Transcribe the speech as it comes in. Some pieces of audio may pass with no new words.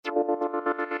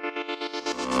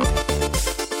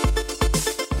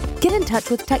Get in touch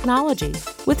with technology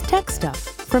with Tech Stuff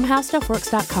from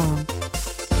HowStuffWorks.com.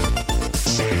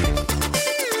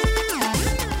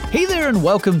 Hey there and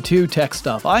welcome to Tech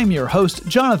Stuff. I'm your host,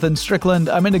 Jonathan Strickland.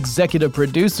 I'm an executive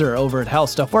producer over at How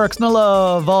Stuff Works, and I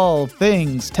love all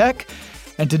things tech.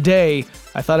 And today,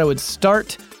 I thought I would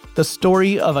start the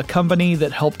story of a company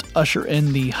that helped usher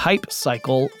in the hype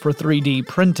cycle for 3D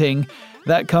printing.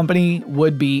 That company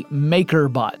would be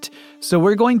MakerBot. So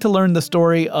we're going to learn the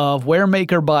story of where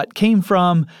MakerBot came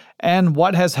from and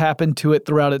what has happened to it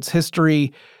throughout its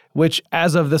history, which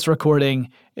as of this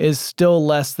recording is still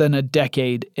less than a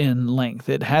decade in length.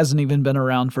 It hasn't even been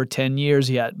around for 10 years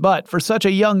yet. But for such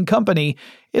a young company,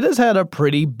 it has had a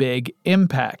pretty big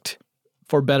impact,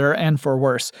 for better and for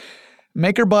worse.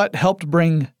 MakerBot helped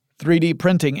bring 3D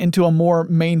printing into a more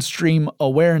mainstream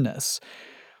awareness.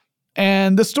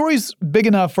 And the story's big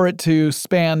enough for it to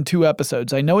span 2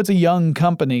 episodes. I know it's a young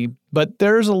company, but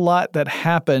there's a lot that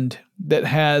happened that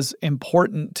has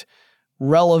important,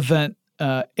 relevant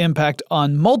impact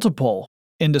on multiple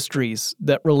industries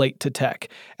that relate to tech.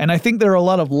 And I think there are a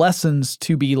lot of lessons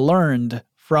to be learned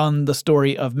from the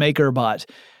story of MakerBot.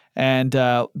 And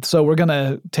so we're going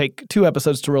to take 2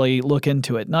 episodes to really look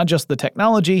into it. Not just the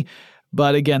technology,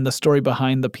 but again, the story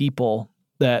behind the people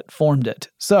that formed it.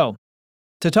 So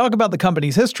to talk about the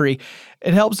company's history,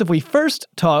 it helps if we first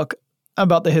talk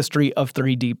about the history of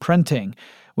 3D printing,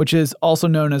 which is also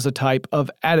known as a type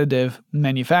of additive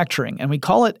manufacturing. And we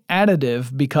call it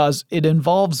additive because it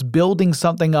involves building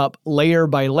something up layer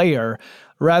by layer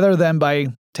rather than by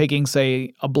taking,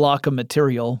 say, a block of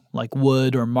material like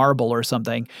wood or marble or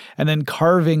something, and then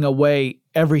carving away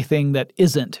everything that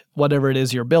isn't whatever it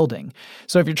is you're building.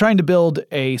 So if you're trying to build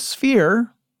a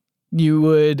sphere, you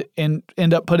would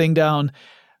end up putting down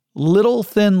little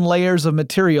thin layers of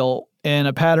material in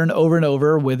a pattern over and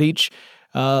over, with each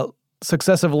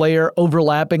successive layer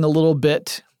overlapping a little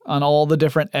bit on all the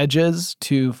different edges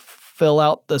to fill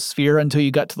out the sphere until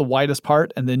you got to the widest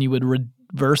part, and then you would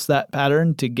reverse that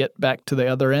pattern to get back to the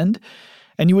other end.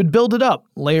 And you would build it up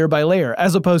layer by layer,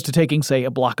 as opposed to taking, say,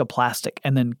 a block of plastic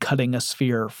and then cutting a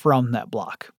sphere from that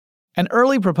block. An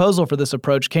early proposal for this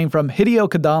approach came from Hideo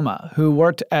Kodama, who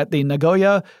worked at the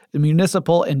Nagoya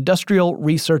Municipal Industrial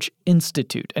Research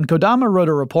Institute. And Kodama wrote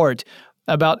a report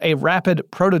about a rapid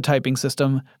prototyping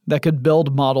system that could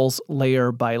build models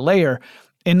layer by layer.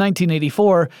 In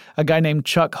 1984, a guy named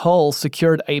Chuck Hull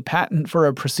secured a patent for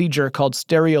a procedure called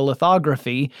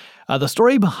stereolithography. The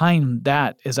story behind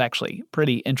that is actually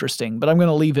pretty interesting, but I'm going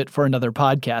to leave it for another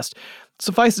podcast.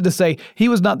 Suffice it to say, he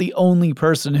was not the only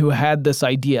person who had this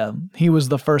idea. He was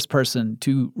the first person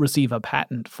to receive a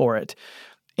patent for it.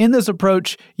 In this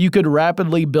approach, you could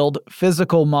rapidly build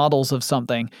physical models of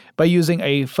something by using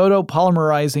a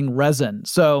photopolymerizing resin.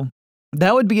 So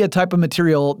that would be a type of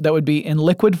material that would be in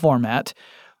liquid format,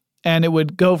 and it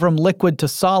would go from liquid to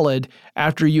solid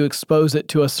after you expose it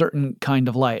to a certain kind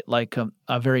of light, like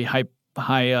a very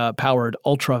high-powered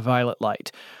ultraviolet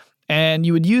light. And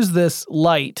you would use this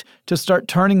light to start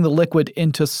turning the liquid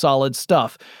into solid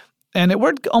stuff. And it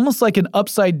worked almost like an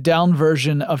upside-down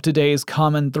version of today's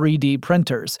common 3D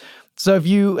printers. So if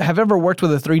you have ever worked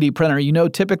with a 3D printer, you know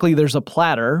typically there's a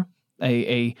platter,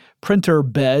 a printer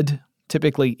bed,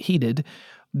 typically heated,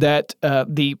 that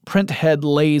the print head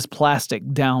lays plastic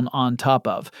down on top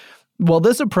of. Well,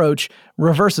 this approach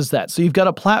reverses that. So you've got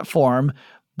a platform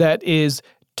that is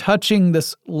touching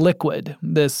this liquid,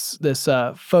 this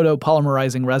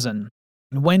photopolymerizing resin.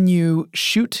 When you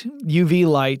shoot UV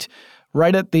light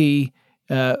right at the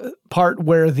part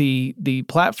where the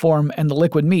platform and the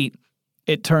liquid meet,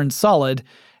 it turns solid,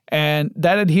 and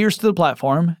that adheres to the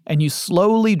platform, and you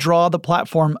slowly draw the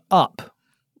platform up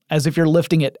as if you're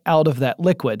lifting it out of that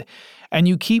liquid. And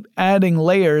you keep adding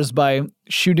layers by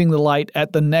shooting the light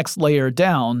at the next layer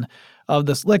down of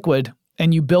this liquid,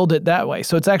 and you build it that way.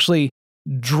 So it's actually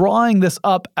drawing this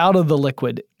up out of the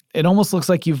liquid. It almost looks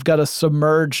like you've got a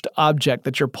submerged object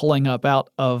that you're pulling up out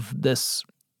of this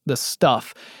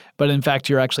stuff, but in fact,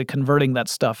 you're actually converting that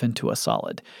stuff into a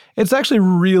solid. It's actually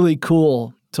really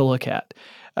cool to look at.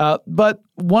 But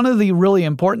one of the really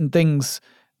important things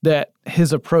that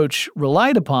his approach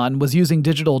relied upon was using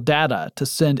digital data to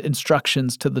send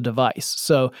instructions to the device.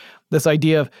 So this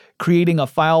idea of creating a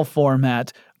file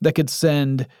format that could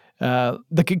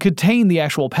that could contain the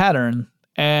actual pattern,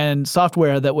 and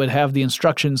software that would have the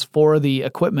instructions for the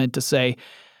equipment to say,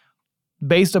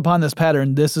 based upon this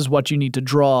pattern, this is what you need to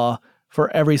draw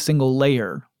for every single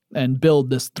layer and build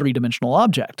this 3-dimensional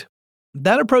object.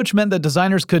 That approach meant that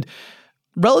designers could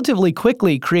relatively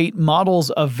quickly create models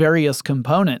of various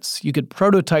components. You could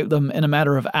prototype them in a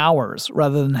matter of hours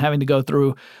rather than having to go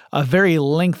through a very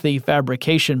lengthy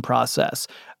fabrication process.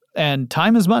 And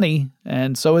time is money,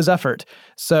 and so is effort.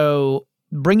 So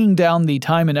bringing down the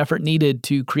time and effort needed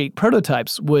to create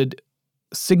prototypes would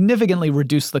significantly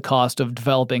reduce the cost of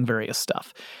developing various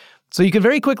stuff. So you could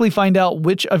very quickly find out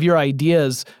which of your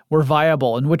ideas were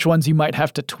viable and which ones you might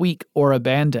have to tweak or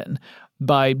abandon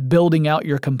by building out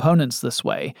your components this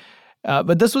way.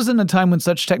 But this was in a time when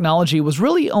such technology was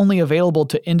really only available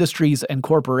to industries and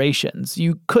corporations.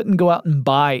 You couldn't go out and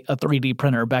buy a 3D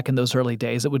printer back in those early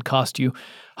days. It would cost you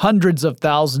hundreds of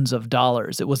thousands of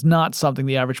dollars. It was not something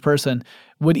the average person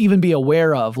would even be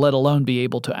aware of, let alone be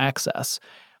able to access.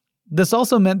 This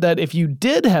also meant that if you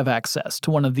did have access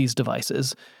to one of these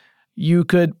devices, you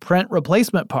could print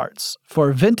replacement parts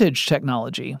for vintage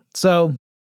technology. So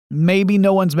maybe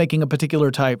no one's making a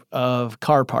particular type of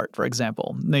car part, for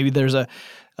example. Maybe there's a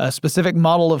specific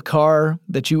model of car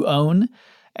that you own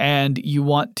and you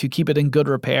want to keep it in good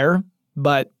repair,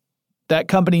 but that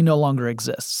company no longer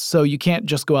exists. So you can't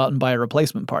just go out and buy a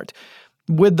replacement part.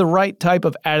 With the right type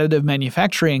of additive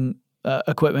manufacturing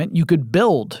equipment, you could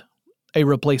build a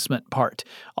replacement part.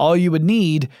 All you would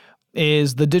need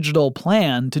is the digital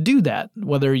plan to do that,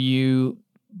 whether you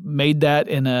made that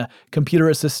in a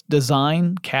computer-assisted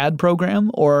design CAD program,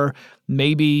 or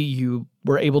maybe you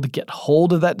were able to get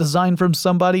hold of that design from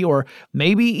somebody, or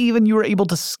maybe even you were able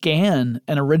to scan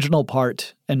an original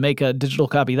part and make a digital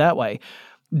copy that way.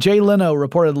 Jay Leno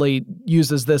reportedly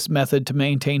uses this method to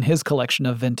maintain his collection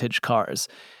of vintage cars.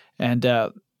 And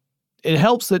it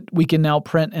helps that we can now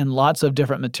print in lots of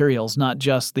different materials, not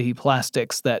just the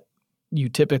plastics that you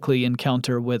typically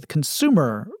encounter with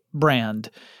consumer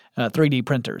brand 3D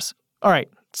printers. All right,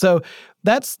 so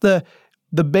that's the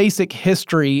basic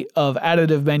history of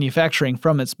additive manufacturing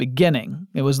from its beginning.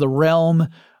 It was the realm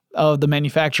of the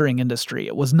manufacturing industry.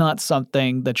 It was not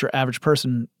something that your average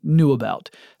person knew about.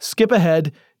 Skip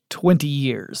ahead 20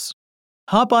 years.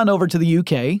 Hop on over to the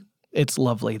UK. It's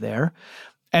lovely there.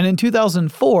 And in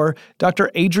 2004, Dr.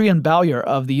 Adrian Bowyer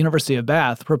of the University of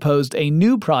Bath proposed a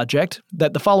new project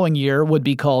that the following year would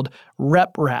be called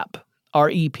RepRap,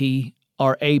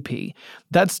 R-E-P-R-A-P.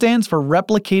 That stands for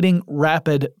Replicating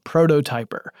Rapid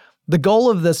Prototyper. The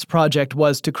goal of this project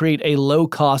was to create a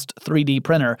low-cost 3D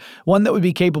printer, one that would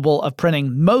be capable of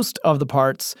printing most of the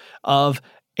parts of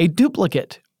a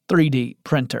duplicate 3D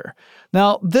printer.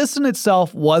 Now, this in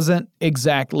itself wasn't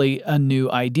exactly a new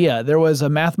idea. There was a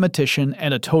mathematician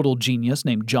and a total genius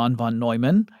named John von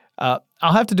Neumann. I'll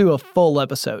have to do a full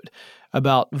episode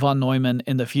about von Neumann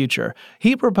in the future.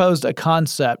 He proposed a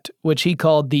concept which he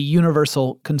called the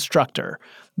universal constructor.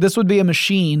 This would be a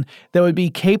machine that would be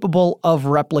capable of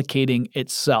replicating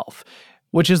itself,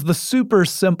 which is the super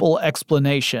simple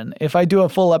explanation. If I do a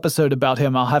full episode about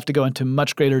him, I'll have to go into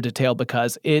much greater detail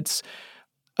because it's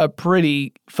a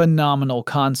pretty phenomenal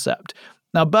concept.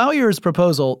 Now, Bowyer's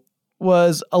proposal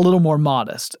was a little more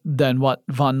modest than what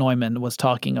von Neumann was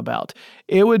talking about.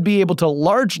 It would be able to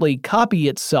largely copy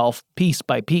itself piece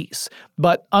by piece,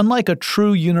 but unlike a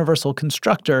true universal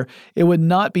constructor, it would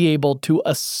not be able to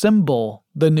assemble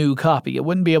the new copy. It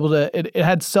wouldn't be able to, it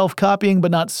had self-copying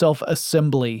but not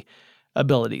self-assembly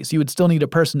abilities. You would still need a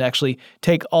person to actually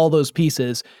take all those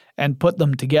pieces and put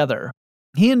them together.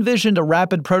 He envisioned a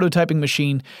rapid prototyping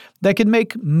machine that could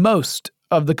make most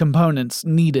of the components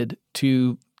needed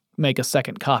to make a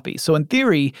second copy. So in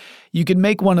theory, you could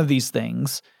make one of these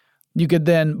things. You could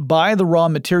then buy the raw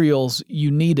materials you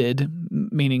needed,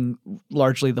 meaning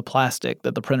largely the plastic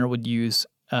that the printer would use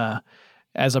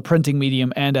as a printing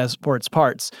medium and as for its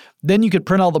parts. Then you could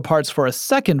print all the parts for a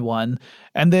second one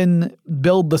and then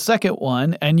build the second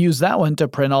one and use that one to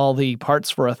print all the parts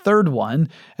for a third one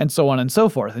and so on and so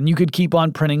forth. And you could keep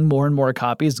on printing more and more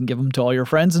copies and give them to all your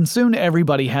friends, and soon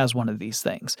everybody has one of these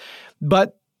things.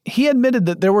 But he admitted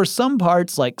that there were some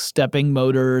parts like stepping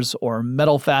motors or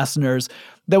metal fasteners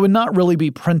that would not really be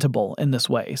printable in this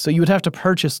way. So you would have to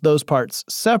purchase those parts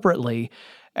separately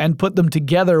and put them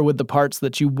together with the parts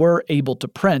that you were able to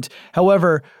print.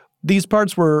 However, these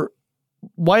parts were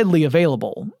widely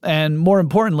available and, more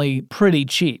importantly, pretty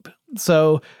cheap.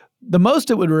 So the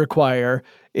most it would require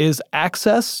is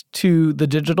access to the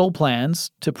digital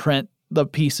plans to print the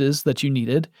pieces that you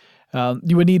needed.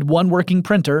 You would need one working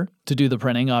printer to do the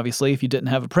printing, obviously. If you didn't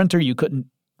have a printer, you couldn't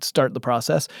start the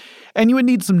process. And you would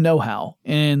need some know-how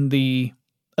in the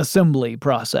assembly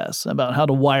process about how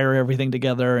to wire everything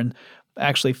together and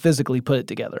actually physically put it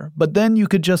together. But then you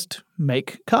could just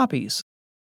make copies.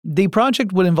 The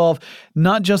project would involve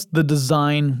not just the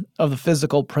design of the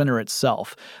physical printer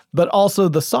itself, but also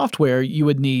the software you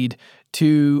would need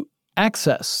to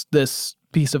access this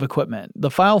piece of equipment, the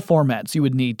file formats you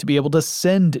would need to be able to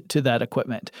send to that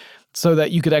equipment so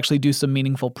that you could actually do some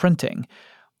meaningful printing.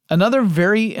 Another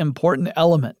very important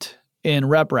element in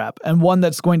RepRap, and one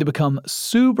that's going to become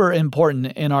super important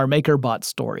in our MakerBot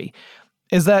story,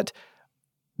 is that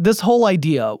this whole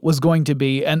idea was going to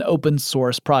be an open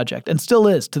source project, and still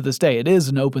is to this day. It is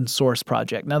an open source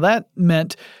project. Now that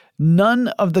meant none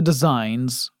of the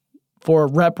designs for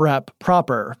RepRap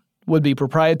proper would be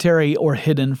proprietary or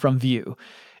hidden from view.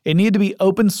 It needed to be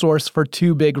open source for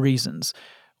two big reasons.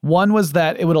 One was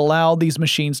that it would allow these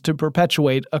machines to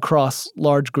perpetuate across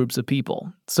large groups of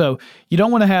people. So you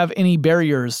don't want to have any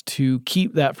barriers to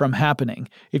keep that from happening.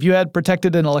 If you had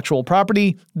protected intellectual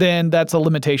property, then that's a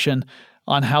limitation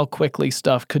on how quickly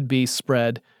stuff could be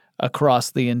spread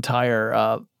across the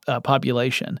entire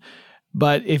population.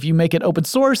 But if you make it open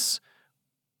source,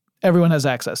 everyone has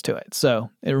access to it. So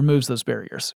it removes those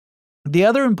barriers. The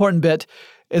other important bit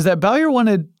is that Bowyer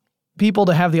wanted people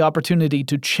to have the opportunity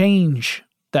to change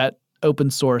that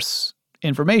open source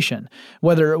information,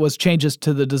 whether it was changes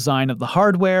to the design of the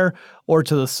hardware or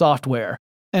to the software.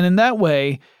 And in that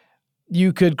way,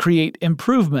 you could create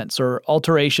improvements or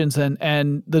alterations,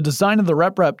 and the design of the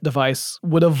RepRap device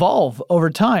would evolve over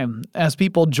time as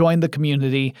people joined the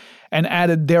community and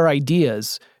added their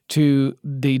ideas to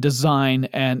the design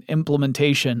and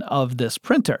implementation of this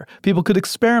printer. People could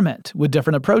experiment with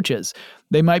different approaches.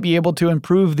 They might be able to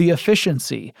improve the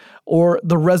efficiency or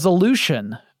the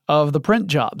resolution of the print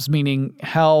jobs, meaning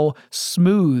how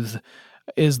smooth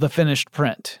is the finished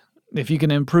print. If you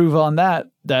can improve on that,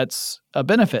 that's a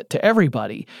benefit to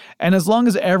everybody. And as long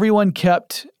as everyone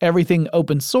kept everything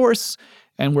open source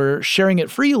and we're sharing it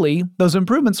freely, those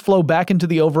improvements flow back into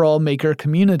the overall Maker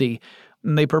community,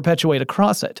 and they perpetuate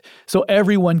across it. So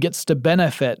everyone gets to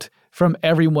benefit from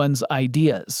everyone's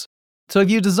ideas. So if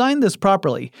you design this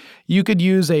properly, you could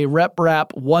use a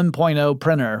RepRap 1.0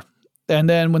 printer, and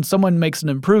then when someone makes an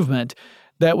improvement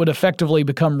that would effectively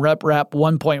become RepRap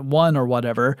 1.1 or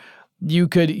whatever, you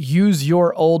could use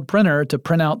your old printer to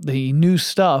print out the new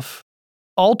stuff,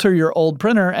 alter your old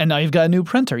printer, and now you've got a new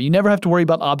printer. You never have to worry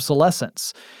about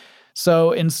obsolescence.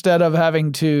 So instead of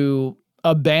having to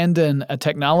abandon a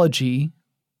technology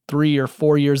 3 or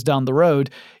 4 years down the road,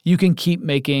 you can keep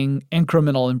making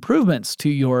incremental improvements to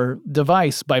your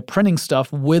device by printing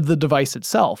stuff with the device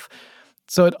itself.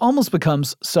 So it almost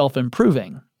becomes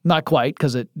self-improving. Not quite,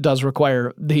 because it does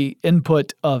require the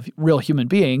input of real human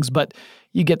beings, but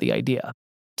you get the idea.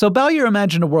 So Bowyer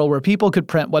imagined a world where people could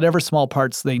print whatever small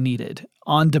parts they needed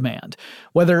on demand,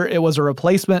 whether it was a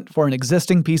replacement for an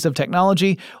existing piece of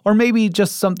technology or maybe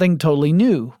just something totally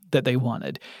new that they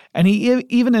wanted. And he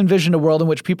even envisioned a world in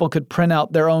which people could print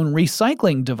out their own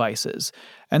recycling devices.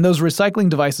 And those recycling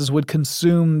devices would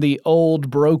consume the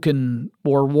old, broken,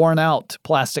 or worn out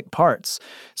plastic parts.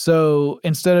 So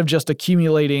instead of just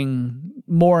accumulating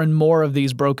more and more of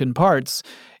these broken parts,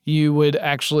 you would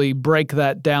actually break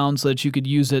that down so that you could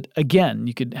use it again.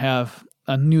 You could have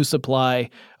a new supply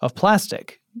of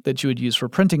plastic that you would use for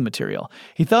printing material.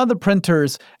 He thought of the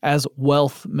printers as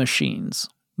wealth machines.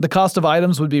 The cost of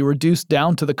items would be reduced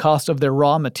down to the cost of their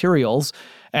raw materials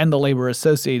and the labor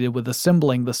associated with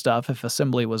assembling the stuff if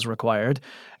assembly was required.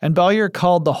 And Bowyer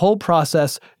called the whole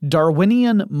process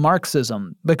Darwinian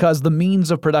Marxism because the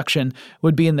means of production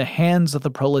would be in the hands of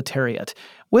the proletariat,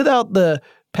 without the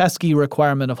pesky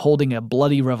requirement of holding a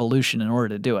bloody revolution in order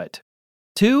to do it.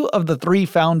 2 of the 3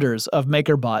 founders of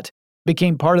MakerBot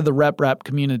became part of the RepRap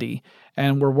community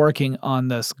and were working on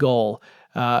this goal.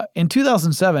 In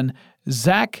 2007,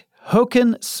 Zach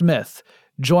Hoken Smith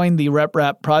joined the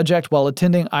RepRap project while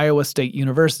attending Iowa State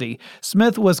University.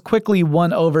 Smith was quickly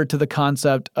won over to the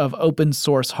concept of open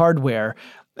source hardware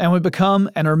and would become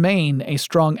and remain a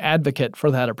strong advocate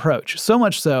for that approach, so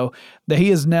much so that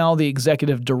he is now the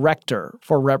executive director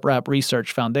for RepRap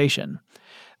Research Foundation.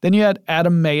 Then you had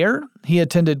Adam Mayer. He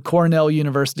attended Cornell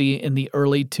University in the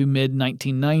early to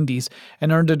mid-1990s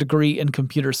and earned a degree in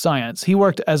computer science. He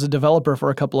worked as a developer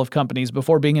for a couple of companies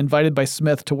before being invited by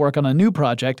Smith to work on a new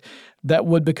project that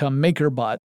would become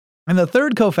MakerBot. And the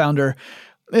third co-founder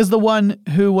is the one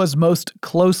who was most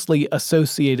closely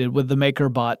associated with the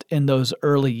MakerBot in those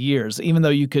early years, even though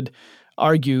you could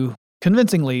argue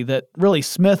convincingly that really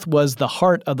Smith was the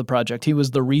heart of the project. He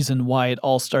was the reason why it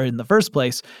all started in the first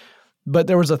place. But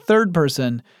there was a third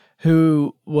person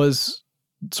who was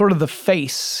sort of the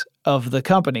face of the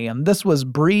company, and this was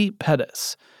Bree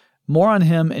Pettis. More on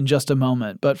him in just a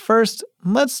moment, but first,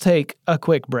 let's take a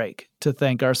quick break to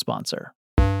thank our sponsor.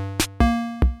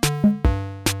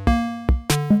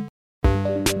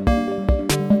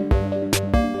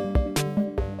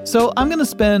 So I'm going to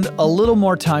spend a little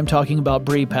more time talking about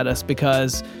Bre Pettis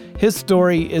because his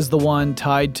story is the one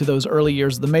tied to those early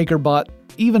years of the MakerBot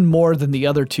even more than the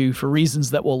other two for reasons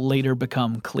that will later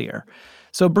become clear.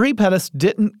 So Bre Pettis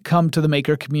didn't come to the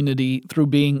maker community through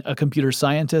being a computer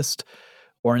scientist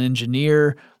or an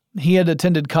engineer. He had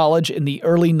attended college in the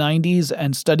early 90s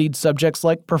and studied subjects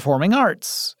like performing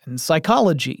arts and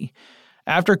psychology.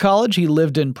 After college, he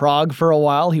lived in Prague for a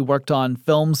while. He worked on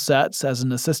film sets as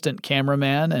an assistant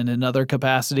cameraman and in other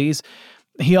capacities.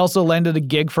 He also landed a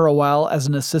gig for a while as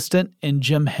an assistant in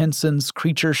Jim Henson's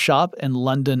Creature Shop in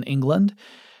London, England.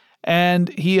 And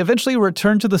he eventually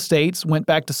returned to the States, went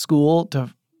back to school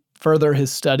to further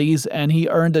his studies, and he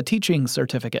earned a teaching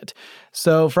certificate.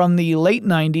 So from the late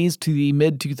 90s to the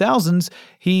mid-2000s,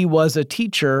 he was a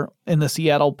teacher in the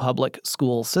Seattle public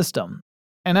school system.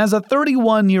 And as a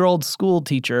 31-year-old school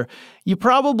teacher, you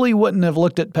probably wouldn't have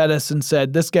looked at Pettis and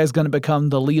said, this guy's going to become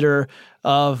the leader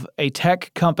of a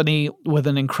tech company with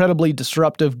an incredibly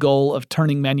disruptive goal of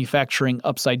turning manufacturing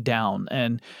upside down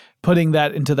and putting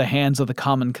that into the hands of the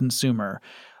common consumer.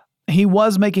 He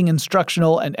was making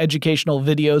instructional and educational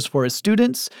videos for his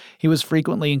students. He was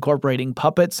frequently incorporating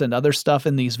puppets and other stuff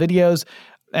in these videos,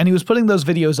 and he was putting those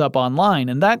videos up online,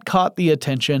 and that caught the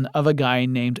attention of a guy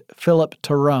named Philip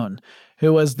Tarrone,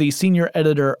 who was the senior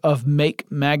editor of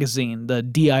Make magazine, the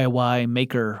DIY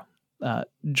maker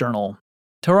journal.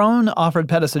 Tarrone offered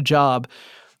Pettis a job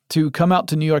to come out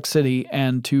to New York City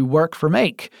and to work for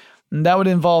Make. And that would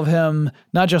involve him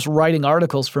not just writing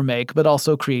articles for Make, but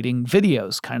also creating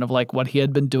videos, kind of like what he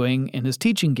had been doing in his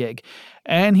teaching gig.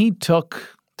 And he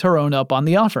took Tarrone up on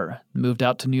the offer, moved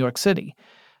out to New York City.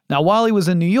 Now, while he was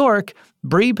in New York,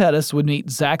 Bre Pettis would meet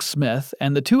Zach Smith,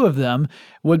 and the two of them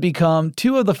would become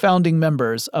two of the founding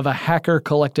members of a hacker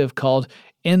collective called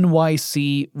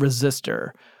NYC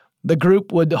Resistor. The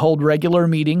group would hold regular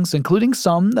meetings, including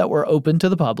some that were open to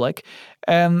the public,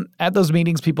 and at those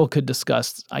meetings people could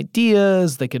discuss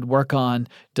ideas, they could work on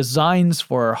designs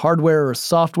for hardware or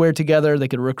software together, they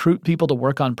could recruit people to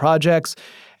work on projects,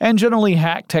 and generally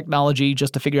hack technology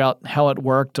just to figure out how it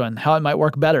worked and how it might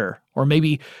work better, or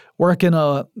maybe work in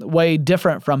a way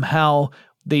different from how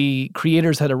the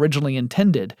creators had originally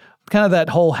intended, kind of that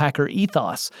whole hacker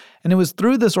ethos. And it was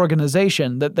through this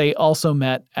organization that they also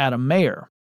met Adam Mayer.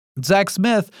 Zach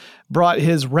Smith brought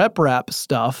his RepRap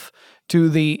stuff to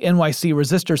the NYC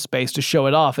Resistor space to show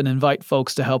it off and invite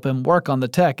folks to help him work on the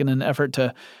tech in an effort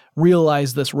to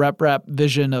realize this RepRap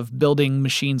vision of building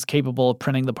machines capable of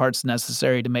printing the parts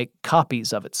necessary to make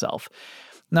copies of itself.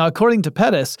 Now, according to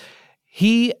Pettis,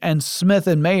 he and Smith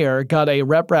and Mayer got a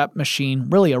RepRap machine,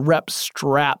 really a rep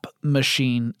strap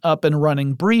machine, up and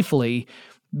running briefly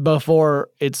before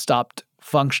it stopped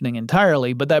functioning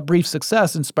entirely, but that brief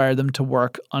success inspired them to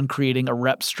work on creating a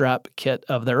RepStrap kit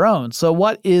of their own. So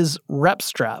what is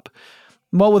RepStrap?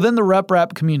 Well, within the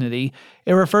RepRap community,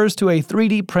 it refers to a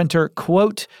 3D printer,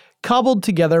 quote, cobbled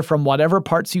together from whatever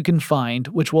parts you can find,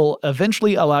 which will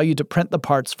eventually allow you to print the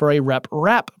parts for a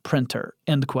RepRap printer,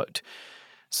 end quote.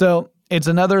 So it's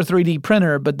another 3D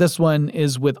printer, but this one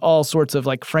is with all sorts of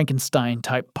like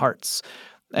Frankenstein-type parts.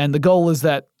 And the goal is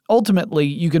that ultimately,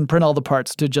 you can print all the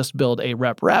parts to just build a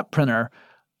RepRap printer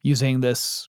using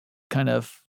this kind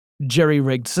of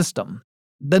jerry-rigged system.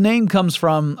 The name comes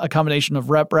from a combination of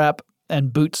RepRap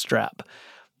and Bootstrap.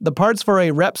 The parts for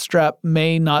a RepStrap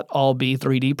may not all be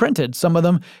 3D printed. Some of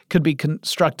them could be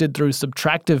constructed through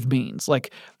subtractive means,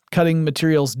 like cutting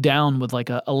materials down with like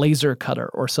a laser cutter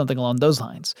or something along those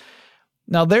lines.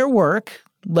 Now, their work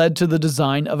led to the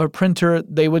design of a printer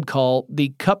they would call the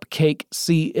Cupcake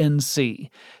CNC.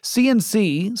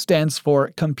 CNC stands for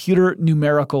Computer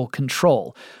Numerical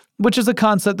Control, which is a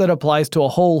concept that applies to a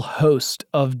whole host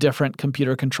of different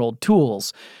computer-controlled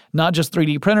tools. Not just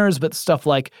 3D printers, but stuff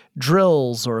like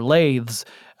drills or lathes.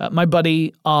 My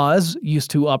buddy Oz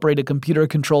used to operate a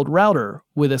computer-controlled router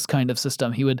with this kind of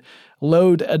system. He would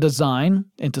load a design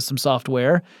into some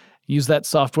software, use that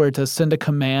software to send a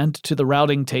command to the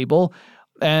routing table,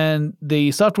 and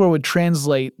the software would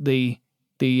translate the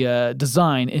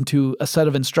design into a set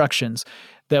of instructions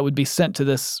that would be sent to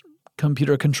this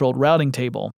computer-controlled routing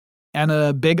table. And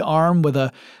a big arm with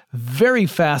a very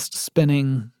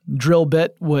fast-spinning drill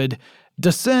bit would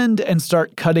descend and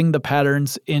start cutting the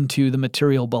patterns into the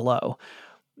material below.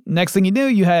 Next thing you knew,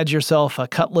 you had yourself a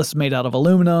cutlass made out of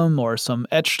aluminum or some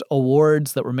etched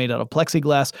awards that were made out of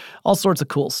plexiglass, all sorts of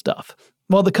cool stuff.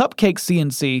 Well, the Cupcake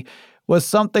CNC was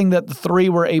something that the three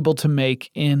were able to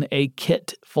make in a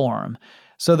kit form.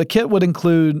 So the kit would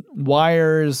include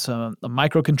wires, a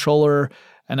microcontroller,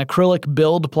 an acrylic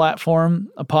build platform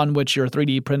upon which your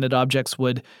 3D printed objects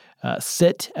would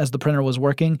sit as the printer was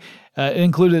working. It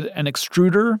included an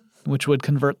extruder, which would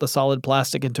convert the solid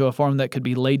plastic into a form that could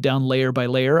be laid down layer by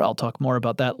layer. I'll talk more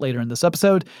about that later in this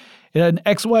episode. It had an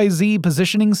XYZ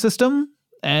positioning system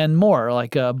and more,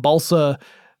 like a balsa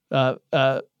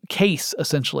case,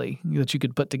 essentially, that you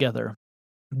could put together.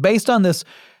 Based on this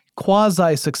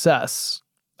quasi-success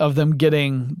of them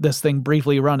getting this thing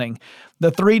briefly running,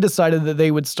 the three decided that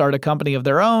they would start a company of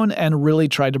their own and really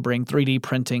try to bring 3D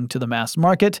printing to the mass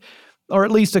market, or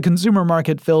at least a consumer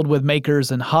market filled with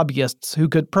makers and hobbyists who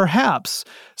could perhaps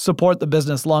support the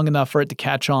business long enough for it to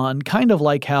catch on, kind of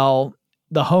like how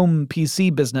the home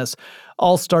PC business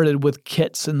all started with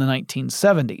kits in the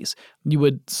 1970s. You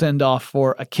would send off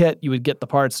for a kit, you would get the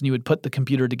parts, and you would put the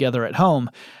computer together at home.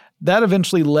 That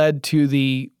eventually led to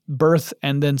the birth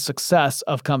and then success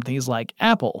of companies like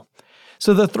Apple.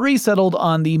 So the three settled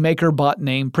on the MakerBot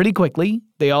name pretty quickly.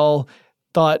 They all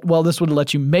thought, well, this would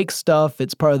let you make stuff.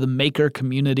 It's part of the maker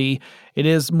community. It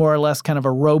is more or less kind of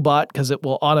a robot because it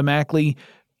will automatically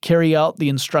carry out the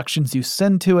instructions you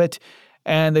send to it.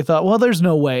 And they thought, well, there's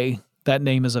no way that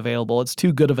name is available. It's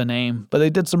too good of a name. But they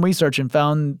did some research and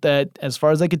found that, as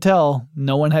far as they could tell,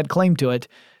 no one had claim to it.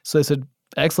 So they said,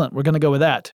 excellent, we're going to go with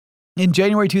that. In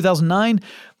January 2009,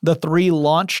 the three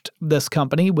launched this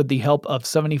company with the help of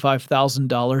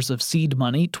 $75,000 of seed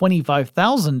money.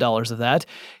 $25,000 of that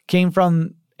came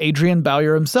from Adrian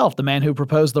Bowyer himself, the man who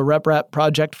proposed the RepRap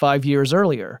project 5 years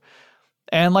earlier.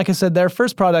 And like I said, their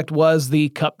first product was the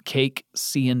Cupcake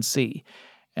CNC.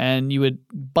 And you would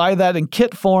buy that in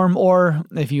kit form, or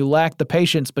if you lacked the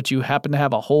patience but you happen to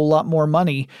have a whole lot more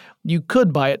money, you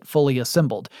could buy it fully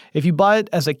assembled. If you buy it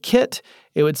as a kit,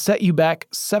 it would set you back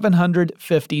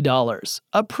 $750,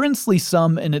 a princely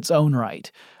sum in its own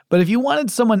right. But if you wanted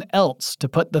someone else to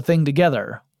put the thing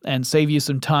together and save you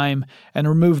some time and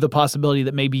remove the possibility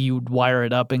that maybe you'd wire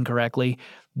it up incorrectly,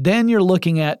 then you're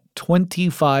looking at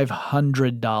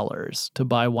 $2,500 to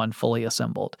buy one fully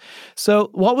assembled. So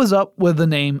what was up with the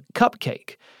name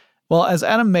Cupcake? Well, as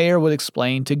Adam Mayer would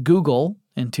explain to Google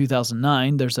in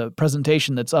 2009, there's a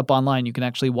presentation that's up online. You can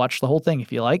actually watch the whole thing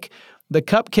if you like. The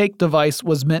Cupcake device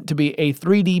was meant to be a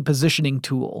 3D positioning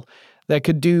tool that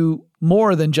could do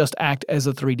more than just act as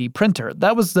a 3D printer.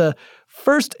 That was the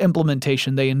first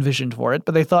implementation they envisioned for it,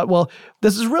 but they thought, well,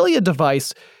 this is really a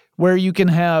device where you can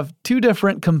have two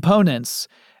different components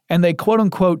and they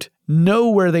quote-unquote know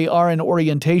where they are in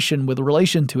orientation with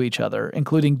relation to each other,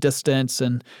 including distance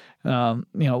and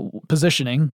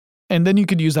positioning. And then you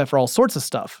could use that for all sorts of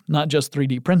stuff, not just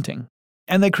 3D printing.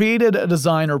 And they created a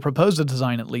design, or proposed a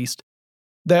design at least,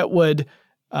 that would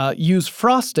use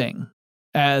frosting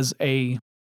as a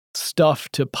stuff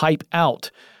to pipe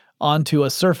out onto a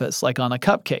surface, like on a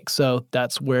cupcake. So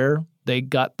that's where they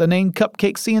got the name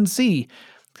Cupcake CNC,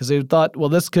 because they thought, well,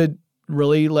 this could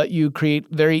really let you create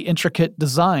very intricate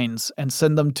designs and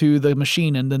send them to the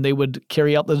machine, and then they would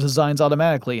carry out the designs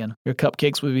automatically, and your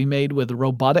cupcakes would be made with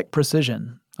robotic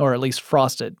precision, or at least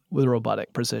frosted with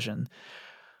robotic precision.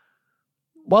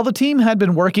 While the team had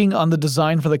been working on the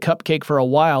design for the cupcake for a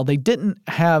while, they didn't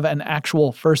have an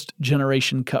actual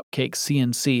first-generation cupcake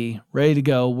CNC ready to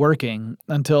go working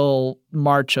until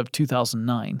March of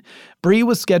 2009. Bree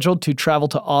was scheduled to travel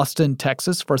to Austin,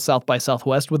 Texas for South by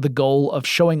Southwest with the goal of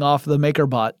showing off the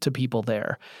MakerBot to people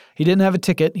there. He didn't have a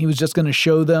ticket. He was just going to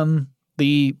show them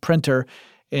the printer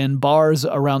in bars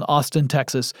around Austin,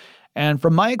 Texas. And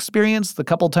from my experience, the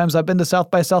couple times I've been to South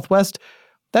by Southwest,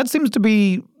 that seems to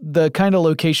be the kind of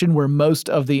location where most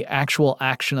of the actual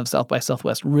action of South by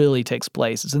Southwest really takes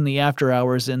place. It's in the after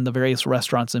hours in the various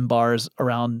restaurants and bars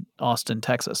around Austin,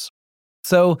 Texas.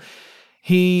 So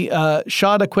he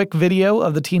shot a quick video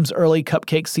of the team's early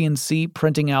Cupcake CNC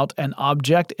printing out an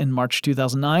object in March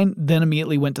 2009, then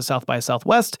immediately went to South by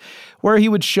Southwest, where he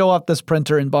would show off this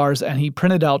printer in bars, and he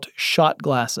printed out shot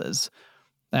glasses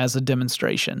as a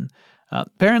demonstration.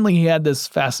 Apparently, he had this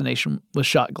fascination with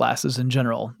shot glasses in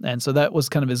general, and so that was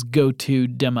kind of his go-to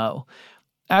demo.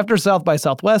 After South by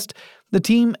Southwest, the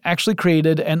team actually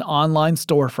created an online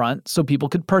storefront so people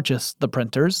could purchase the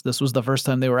printers. This was the first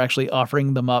time they were actually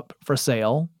offering them up for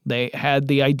sale. They had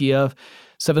the idea of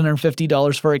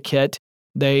 $750 for a kit.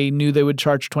 They knew they would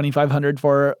charge $2,500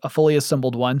 for a fully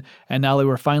assembled one, and now they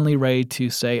were finally ready to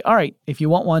say, all right, if you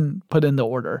want one, put in the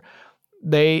order.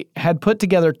 They had put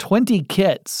together 20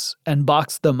 kits and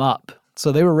boxed them up,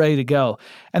 so they were ready to go.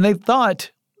 And they thought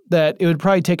that it would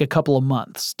probably take a couple of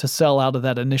months to sell out of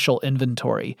that initial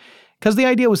inventory, because the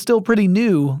idea was still pretty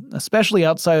new, especially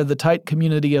outside of the tight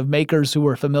community of makers who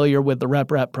were familiar with the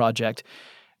RepRap project.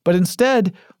 But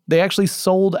instead, they actually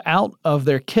sold out of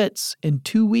their kits in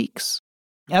 2 weeks.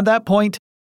 At that point,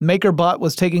 MakerBot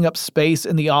was taking up space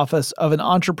in the office of an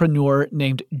entrepreneur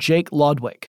named Jake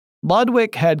Lodwick.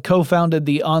 Lodwick had co-founded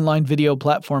the online video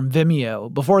platform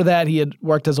Vimeo. Before that, he had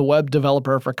worked as a web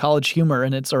developer for College Humor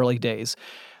in its early days.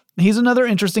 He's another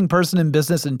interesting person in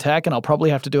business and tech, and I'll probably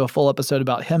have to do a full episode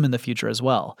about him in the future as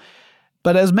well.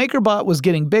 But as MakerBot was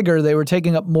getting bigger, they were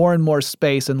taking up more and more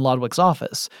space in Lodwick's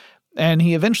office. And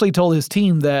he eventually told his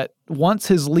team that once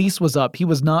his lease was up, he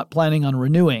was not planning on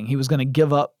renewing. He was going to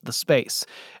give up the space.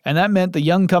 And that meant the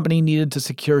young company needed to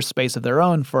secure space of their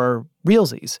own for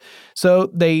realsies. So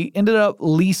they ended up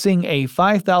leasing a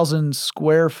 5,000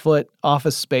 square foot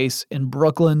office space in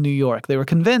Brooklyn, New York. They were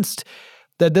convinced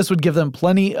that this would give them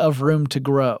plenty of room to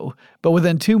grow. But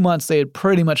within 2 months, they had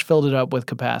pretty much filled it up with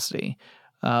capacity.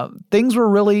 Things were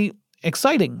really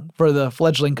exciting for the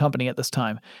fledgling company at this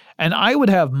time. And I would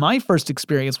have my first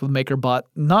experience with MakerBot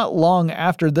not long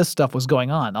after this stuff was going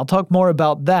on. I'll talk more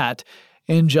about that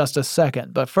in just a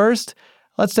second. But first,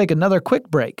 let's take another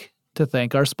quick break to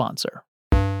thank our sponsor.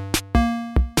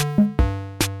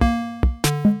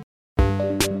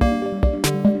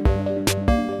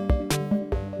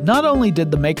 Not only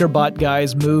did the MakerBot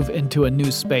guys move into a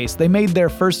new space, they made their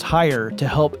first hire to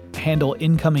help handle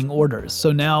incoming orders.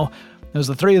 So now there's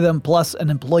the three of them plus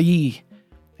an employee.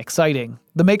 Exciting.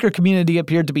 The maker community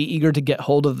appeared to be eager to get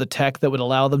hold of the tech that would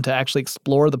allow them to actually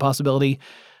explore the possibility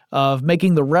of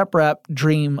making the RepRap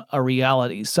dream a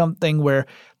reality, something where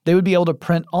they would be able to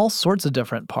print all sorts of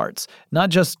different parts,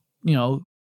 not just,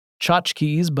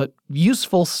 tchotchkes, but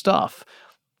useful stuff.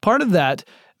 Part of that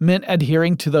meant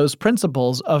adhering to those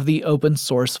principles of the open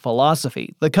source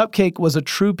philosophy. The cupcake was a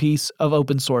true piece of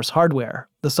open source hardware.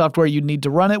 The software you'd need to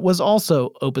run it was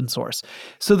also open source.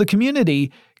 So the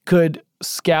community could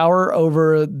scour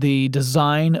over the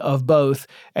design of both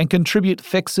and contribute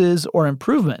fixes or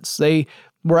improvements. They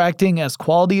were acting as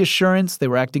quality assurance. They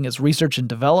were acting as research and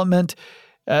development.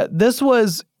 This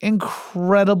was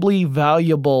incredibly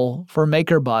valuable for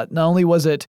MakerBot. Not only was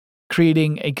it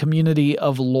creating a community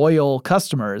of loyal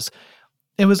customers,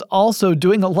 it was also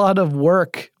doing a lot of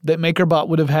work that MakerBot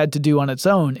would have had to do on its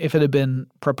own if it had been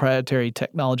proprietary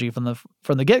technology from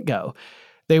the get-go.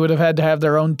 They would have had to have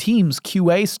their own teams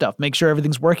QA stuff, make sure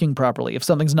everything's working properly. If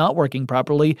something's not working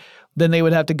properly, then they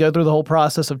would have to go through the whole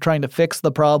process of trying to fix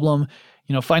the problem,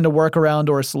 find a workaround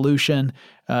or a solution.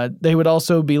 They would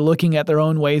also be looking at their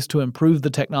own ways to improve the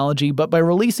technology, but by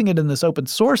releasing it in this open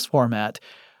source format,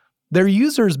 their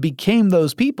users became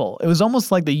those people. It was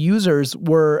almost like the users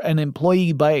were an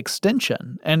employee by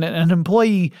extension, and an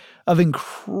employee of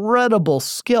incredible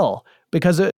skill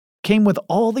because it came with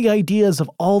all the ideas of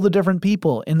all the different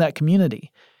people in that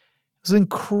community. It was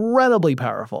incredibly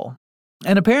powerful.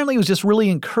 And apparently it was just really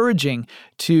encouraging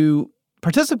to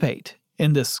participate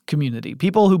in this community.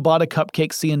 People who bought a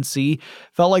Cupcake CNC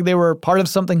felt like they were part of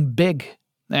something big,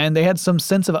 and they had some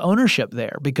sense of ownership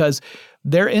there because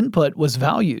their input was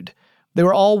valued. They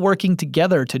were all working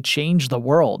together to change the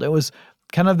world. It was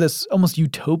kind of this almost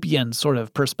utopian sort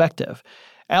of perspective.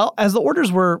 As the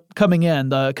orders were coming in,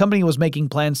 the company was making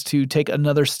plans to take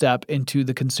another step into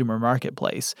the consumer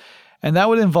marketplace. And that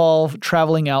would involve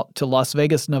traveling out to Las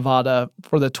Vegas, Nevada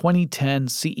for the 2010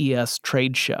 CES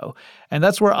trade show. And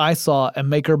that's where I saw a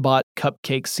MakerBot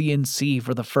Cupcake CNC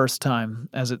for the first time,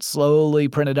 as it slowly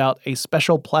printed out a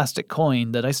special plastic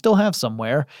coin that I still have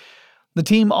somewhere. The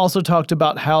team also talked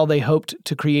about how they hoped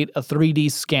to create a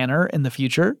 3D scanner in the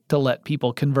future to let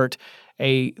people convert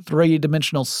a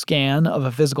three-dimensional scan of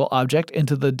a physical object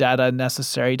into the data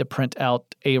necessary to print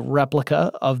out a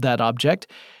replica of that object.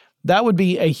 That would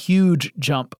be a huge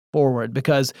jump forward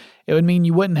because it would mean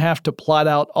you wouldn't have to plot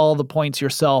out all the points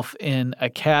yourself in a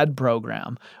CAD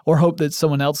program or hope that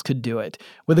someone else could do it.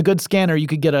 With a good scanner, you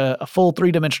could get a full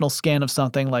three-dimensional scan of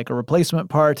something like a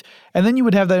replacement part, and then you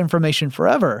would have that information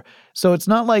forever. So it's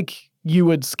not like you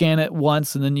would scan it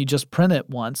once and then you just print it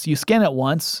once. You scan it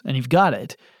once and you've got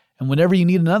it. And whenever you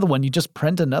need another one, you just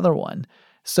print another one.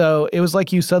 So it was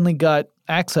like you suddenly got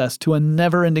access to a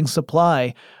never-ending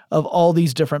supply of all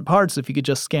these different parts if you could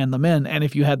just scan them in and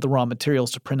if you had the raw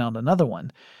materials to print out another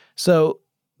one. So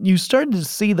you started to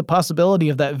see the possibility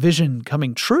of that vision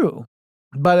coming true.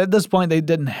 But at this point, they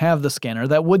didn't have the scanner.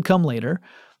 That would come later,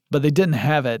 but they didn't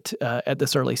have it at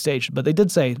this early stage. But they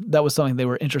did say that was something they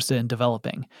were interested in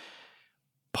developing.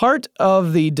 Part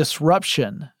of the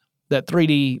disruption that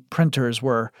 3D printers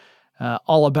were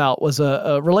all about was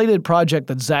a related project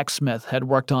that Zach Smith had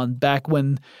worked on back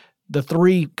when the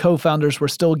three co-founders were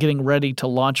still getting ready to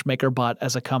launch MakerBot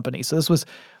as a company. So this was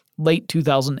late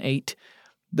 2008.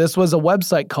 This was a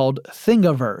website called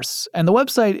Thingiverse, and the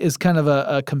website is kind of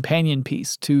a companion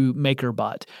piece to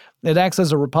MakerBot. It acts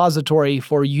as a repository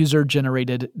for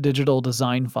user-generated digital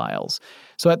design files.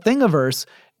 So at Thingiverse,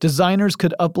 designers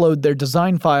could upload their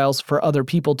design files for other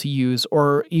people to use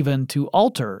or even to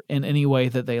alter in any way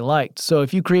that they liked. So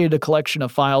if you created a collection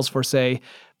of files for, say,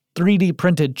 3D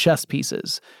printed chess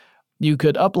pieces, you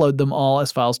could upload them all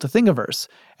as files to Thingiverse,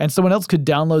 and someone else could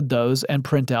download those and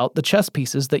print out the chess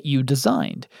pieces that you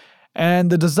designed. And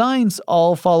the designs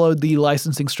all followed the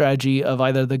licensing strategy of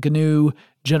either the GNU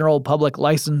General Public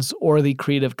License or the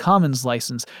Creative Commons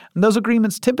license. And those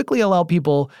agreements typically allow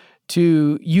people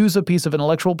to use a piece of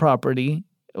intellectual property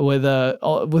with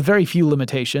very few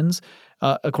limitations.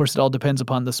 Of course, it all depends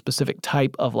upon the specific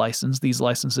type of license. These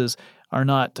licenses are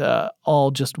not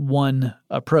all just one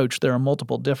approach. There are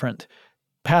multiple different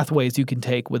pathways you can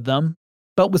take with them.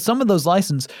 But with some of those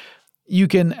licenses, you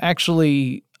can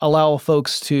actually allow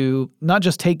folks to not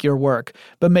just take your work,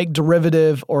 but make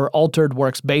derivative or altered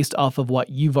works based off of what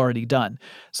you've already done.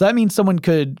 So that means someone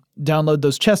could download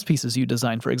those chess pieces you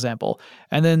designed, for example,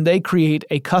 and then they create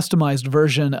a customized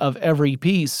version of every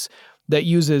piece that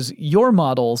uses your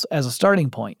models as a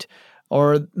starting point.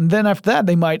 Or then after that,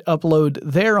 they might upload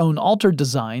their own altered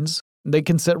designs. They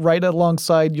can sit right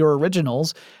alongside your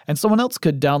originals, and someone else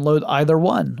could download either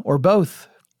one or both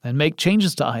and make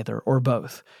changes to either or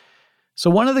both. So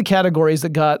one of the categories that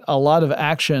got a lot of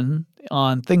action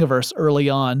on Thingiverse early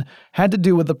on had to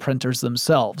do with the printers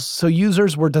themselves. So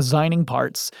users were designing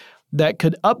parts that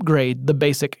could upgrade the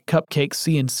basic cupcake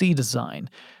CNC design.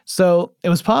 So it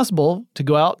was possible to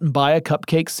go out and buy a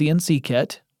cupcake CNC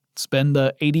kit, spend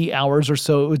the 80 hours or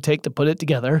so it would take to put it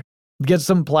together, get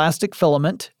some plastic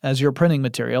filament as your printing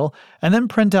material, and then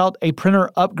print out a printer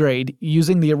upgrade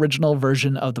using the original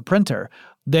version of the printer.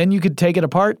 Then you could take it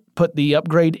apart, put the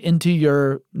upgrade into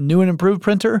your new and improved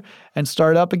printer, and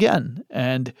start up again.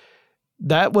 And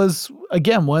that was,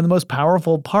 again, one of the most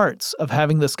powerful parts of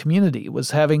having this community, was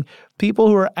having people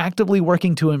who are actively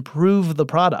working to improve the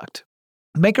product.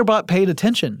 MakerBot paid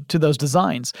attention to those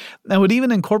designs and would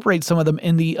even incorporate some of them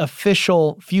in the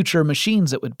official future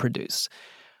machines it would produce.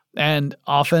 And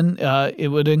often it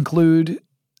would include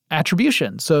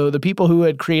attribution. So the people who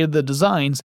had created the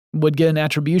designs would get an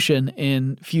attribution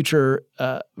in future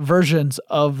versions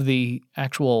of the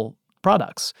actual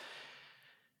products.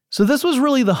 So this was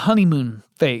really the honeymoon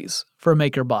phase for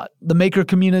MakerBot. The maker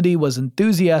community was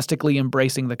enthusiastically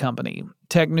embracing the company.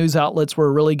 Tech news outlets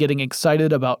were really getting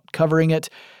excited about covering it,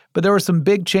 but there were some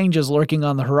big changes lurking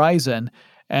on the horizon,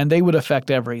 and they would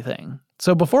affect everything.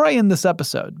 So before I end this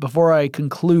episode, before I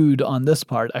conclude on this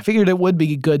part, I figured it would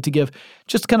be good to give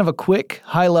just kind of a quick,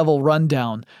 high-level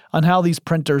rundown on how these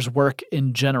printers work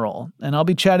in general. And I'll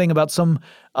be chatting about some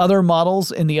other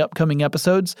models in the upcoming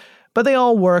episodes, but they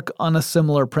all work on a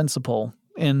similar principle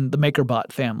in the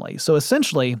MakerBot family. So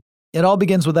essentially, it all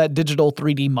begins with that digital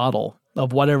 3D model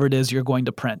of whatever it is you're going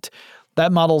to print.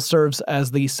 That model serves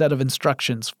as the set of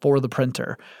instructions for the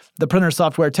printer. The printer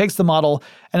software takes the model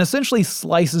and essentially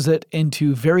slices it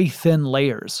into very thin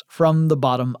layers from the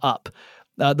bottom up.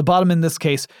 The bottom in this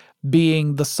case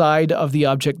being the side of the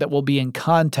object that will be in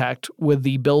contact with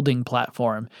the building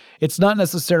platform. It's not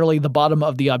necessarily the bottom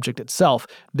of the object itself,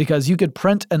 because you could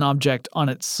print an object on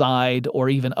its side or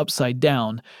even upside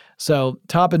down. So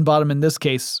top and bottom in this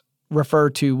case refer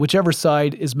to whichever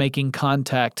side is making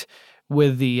contact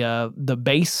with the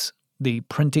base, the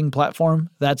printing platform.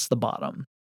 That's the bottom.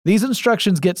 These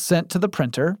instructions get sent to the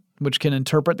printer, which can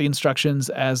interpret the instructions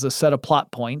as a set of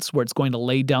plot points where it's going to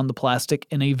lay down the plastic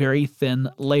in a very thin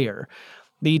layer.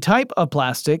 The type of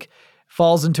plastic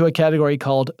falls into a category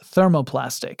called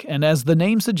thermoplastic, and as the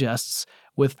name suggests,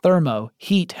 with thermo,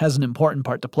 heat has an important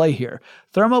part to play here.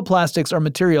 Thermoplastics are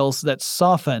materials that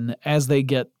soften as they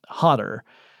get hotter,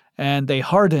 and they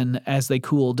harden as they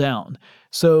cool down.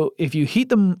 So if you heat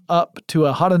them up to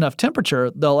a hot enough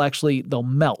temperature, they'll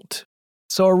melt.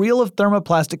 So a reel of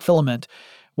thermoplastic filament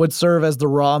would serve as the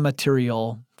raw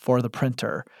material for the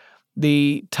printer.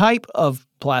 The type of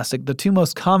plastic, the two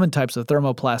most common types of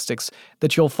thermoplastics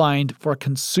that you'll find for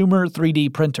consumer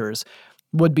 3D printers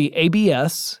would be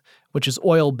ABS, which is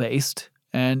oil-based,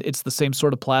 and it's the same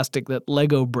sort of plastic that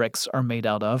Lego bricks are made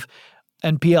out of,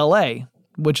 and PLA,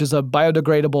 which is a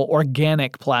biodegradable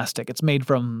organic plastic. It's made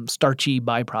from starchy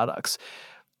byproducts.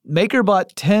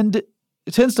 MakerBot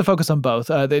tends to focus on both.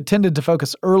 They tended to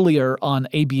focus earlier on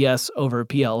ABS over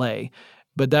PLA,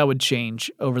 but that would change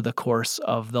over the course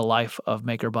of the life of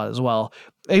MakerBot as well.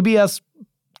 ABS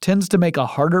tends to make a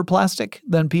harder plastic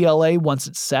than PLA once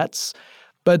it sets,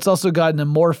 but it's also got an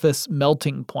amorphous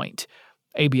melting point.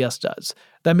 ABS does.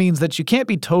 That means that you can't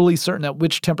be totally certain at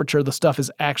which temperature the stuff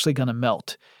is actually going to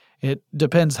melt. It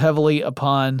depends heavily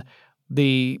upon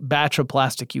the batch of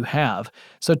plastic you have.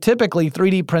 So typically,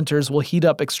 3D printers will heat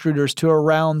up extruders to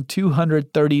around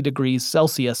 230 degrees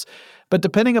Celsius, but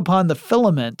depending upon the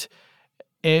filament,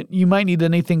 you might need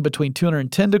anything between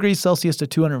 210 degrees Celsius to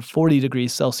 240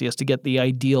 degrees Celsius to get the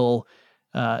ideal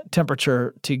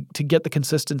temperature to get the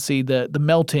consistency, the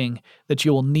melting that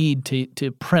you will need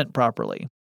to print properly.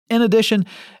 In addition,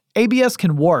 ABS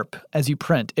can warp as you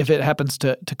print if it happens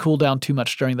to cool down too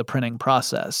much during the printing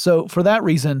process. So for that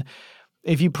reason,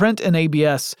 if you print in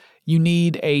ABS, you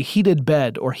need a heated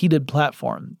bed or heated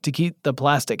platform to keep the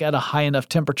plastic at a high enough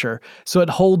temperature so it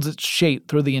holds its shape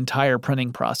through the entire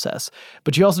printing process.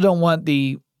 But you also don't want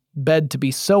the bed to be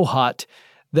so hot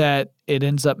that it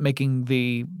ends up making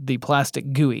the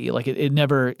plastic gooey. Like it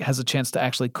never has a chance to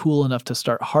actually cool enough to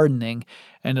start hardening,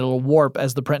 and it'll warp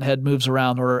as the print head moves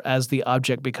around or as the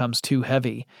object becomes too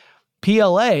heavy.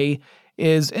 PLA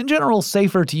is in general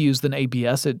safer to use than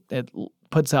ABS. It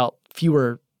puts out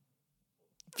fewer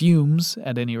fumes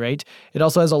at any rate. It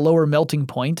also has a lower melting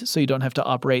point, so you don't have to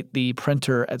operate the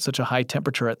printer at such a high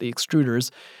temperature at the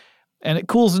extruders. And it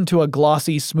cools into a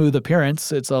glossy, smooth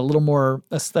appearance. It's a little more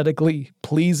aesthetically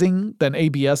pleasing than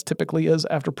ABS typically is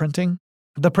after printing.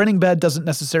 The printing bed doesn't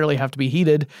necessarily have to be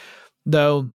heated,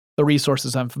 though the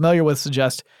resources I'm familiar with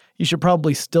suggest you should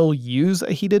probably still use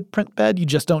a heated print bed. You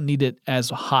just don't need it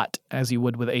as hot as you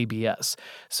would with ABS.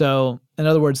 So, in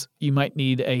other words, you might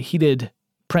need a heated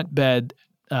print bed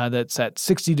that's at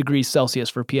 60 degrees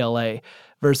Celsius for PLA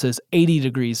versus 80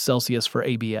 degrees Celsius for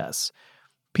ABS.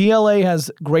 PLA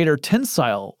has greater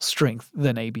tensile strength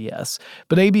than ABS,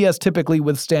 but ABS typically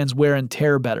withstands wear and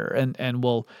tear better and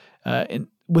will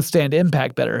withstand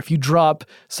impact better. If you drop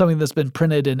something that's been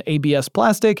printed in ABS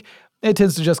plastic, it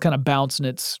tends to just kind of bounce, and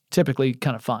it's typically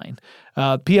kind of fine.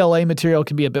 PLA material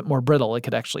can be a bit more brittle. It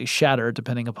could actually shatter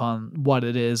depending upon what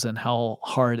it is and how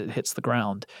hard it hits the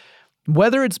ground.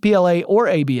 Whether it's PLA or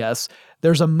ABS,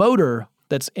 there's a motor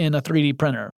that's in a 3D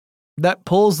printer that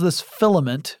pulls this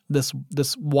filament, this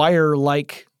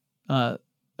wire-like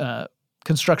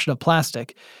construction of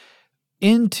plastic,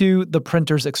 into the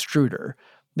printer's extruder.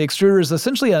 The extruder is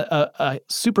essentially a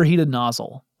superheated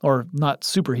nozzle, or not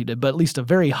superheated, but at least a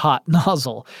very hot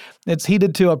nozzle. It's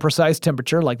heated to a precise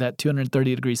temperature, like that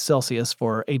 230 degrees Celsius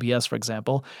for ABS, for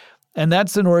example, and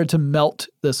that's in order to melt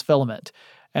this filament.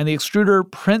 And the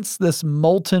extruder prints this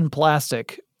molten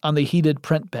plastic on the heated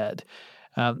print bed.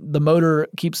 The motor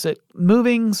keeps it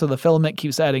moving, so the filament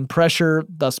keeps adding pressure,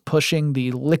 thus pushing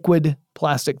the liquid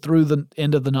plastic through the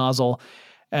end of the nozzle,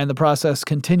 and the process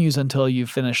continues until you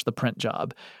finish the print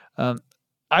job.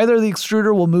 Either the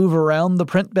extruder will move around the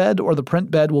print bed or the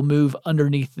print bed will move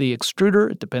underneath the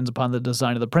extruder. It depends upon the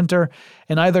design of the printer.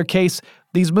 In either case,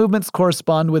 these movements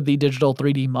correspond with the digital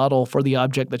 3D model for the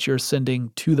object that you're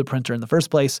sending to the printer in the first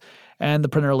place, and the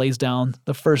printer lays down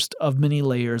the first of many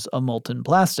layers of molten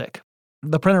plastic.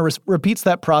 The printer repeats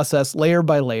that process layer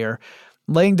by layer,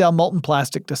 laying down molten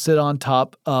plastic to sit on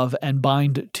top of and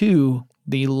bind to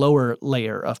the lower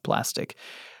layer of plastic.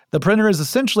 The printer is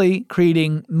essentially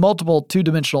creating multiple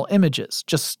two-dimensional images,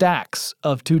 just stacks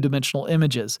of two-dimensional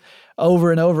images,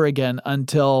 over and over again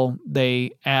until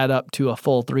they add up to a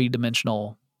full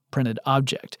three-dimensional printed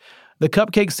object. The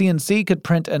Cupcake CNC could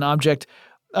print an object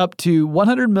up to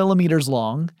 100 millimeters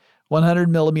long, 100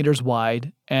 millimeters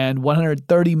wide, and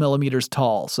 130 millimeters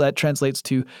tall. So that translates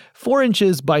to 4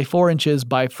 inches by 4 inches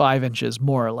by 5 inches,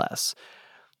 more or less.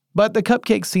 But the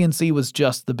Cupcake CNC was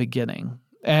just the beginning.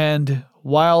 And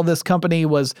while this company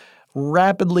was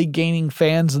rapidly gaining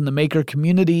fans in the maker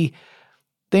community,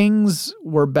 things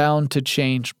were bound to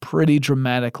change pretty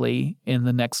dramatically in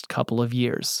the next couple of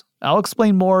years. I'll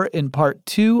explain more in part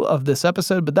 2 of this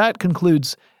episode, but that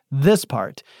concludes this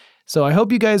part. So I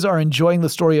hope you guys are enjoying the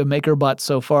story of MakerBot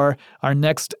so far. Our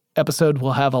next episode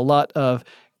will have a lot of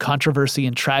controversy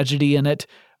and tragedy in it,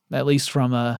 at least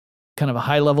from a kind of a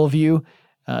high-level view.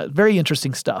 Very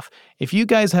interesting stuff. If you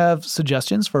guys have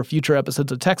suggestions for future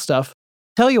episodes of Tech Stuff,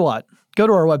 tell you what, go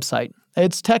to our website.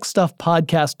 It's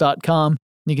techstuffpodcast.com.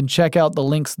 You can check out the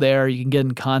links there. You can get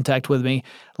in contact with me.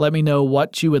 Let me know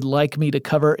what you would like me to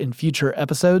cover in future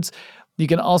episodes. You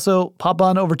can also pop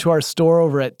on over to our store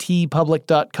over at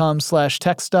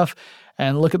tpublic.com/techstuff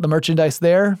and look at the merchandise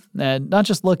there. And not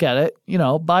just look at it,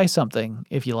 buy something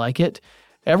if you like it.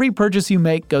 Every purchase you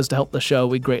make goes to help the show.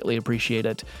 We greatly appreciate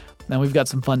it. And we've got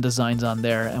some fun designs on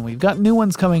there, and we've got new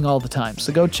ones coming all the time,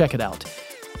 so go check it out.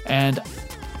 And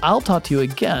I'll talk to you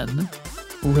again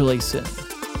really soon.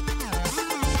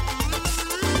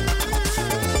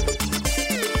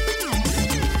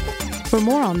 For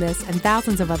more on this and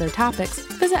thousands of other topics,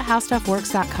 visit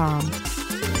howstuffworks.com.